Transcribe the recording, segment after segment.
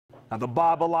Now, the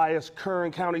Bob Elias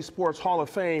Kern County Sports Hall of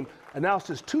Fame announced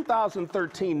its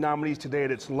 2013 nominees today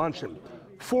at its luncheon.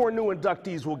 4 new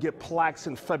inductees will get plaques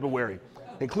in February,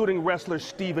 including wrestler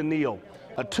Stephen Neal,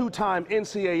 a 2-time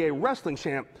NCAA wrestling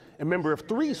champ and member of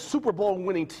 3 Super Bowl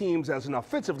winning teams as an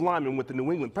offensive lineman with the New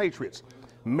England Patriots.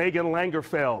 Megan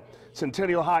Langenfeld,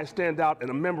 Centennial High standout and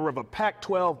a member of a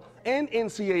Pac-12 and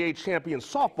NCAA champion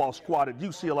softball squad at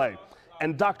UCLA.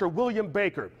 And Dr. William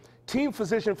Baker, team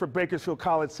physician for Bakersfield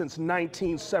College since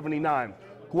 1979,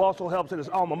 who also helps at his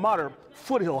alma mater,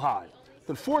 Foothill High.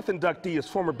 The 4th inductee is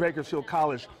former Bakersfield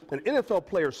College and NFL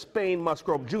player Spain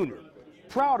Musgrove Jr.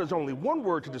 Proud is only one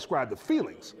word to describe the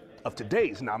feelings of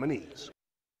today's nominees.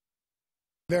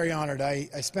 Very honored. I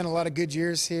spent a lot of good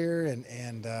years here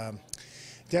and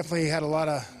definitely had a lot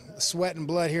of sweat and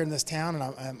blood here in this town,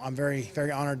 and I'm very,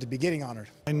 very honored to be getting honored.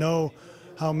 I know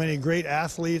how many great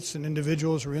athletes and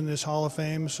individuals are in this Hall of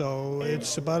Fame, so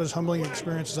it's about as humbling an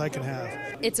experience as I can have.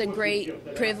 It's a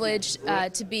great privilege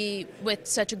to be with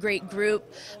such a great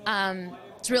group.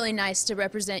 It's really nice to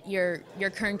represent your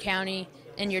Kern County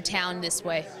and your town this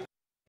way.